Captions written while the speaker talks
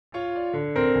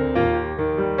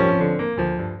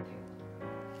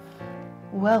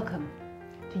Welcome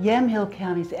to Yamhill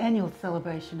County's annual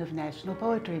celebration of National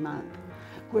Poetry Month,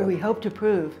 where we hope to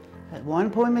prove that one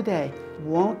poem a day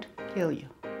won't kill you.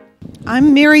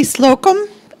 I'm Mary Slocum,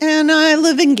 and I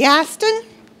live in Gaston,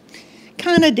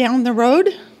 kind of down the road.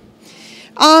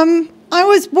 I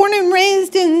was born and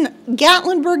raised in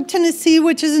Gatlinburg, Tennessee,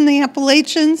 which is in the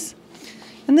Appalachians,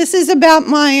 and this is about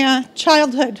my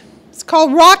childhood. It's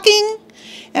called Rocking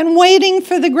and Waiting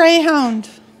for the Greyhound.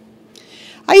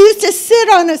 I used to sit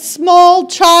on a small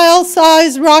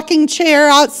child-sized rocking chair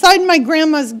outside my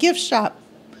grandma's gift shop.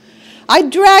 I'd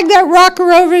drag that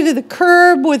rocker over to the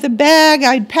curb with a bag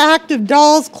I'd packed of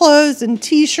dolls' clothes and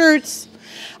T-shirts.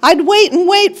 I'd wait and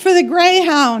wait for the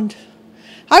Greyhound.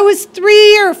 I was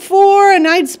 3 or 4, and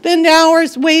I'd spend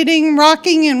hours waiting,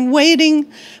 rocking and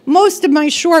waiting most of my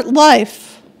short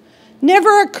life.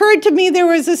 Never occurred to me there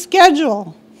was a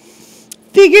schedule.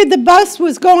 Figured the bus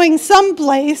was going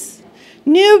someplace.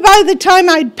 Knew by the time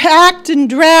I'd packed and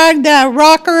dragged that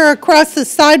rocker across the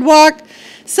sidewalk,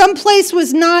 someplace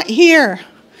was not here.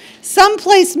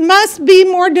 Someplace must be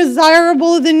more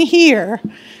desirable than here,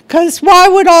 because why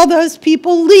would all those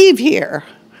people leave here?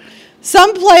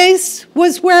 Someplace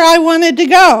was where I wanted to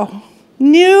go.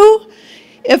 Knew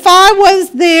if I was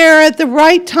there at the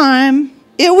right time,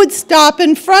 it would stop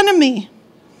in front of me.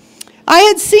 I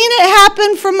had seen it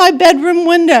happen from my bedroom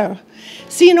window.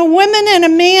 Seen a woman and a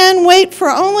man wait for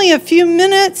only a few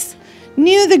minutes,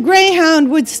 knew the Greyhound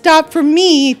would stop for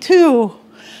me too.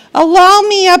 Allow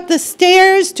me up the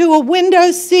stairs to a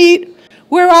window seat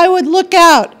where I would look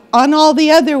out on all the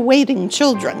other waiting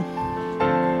children.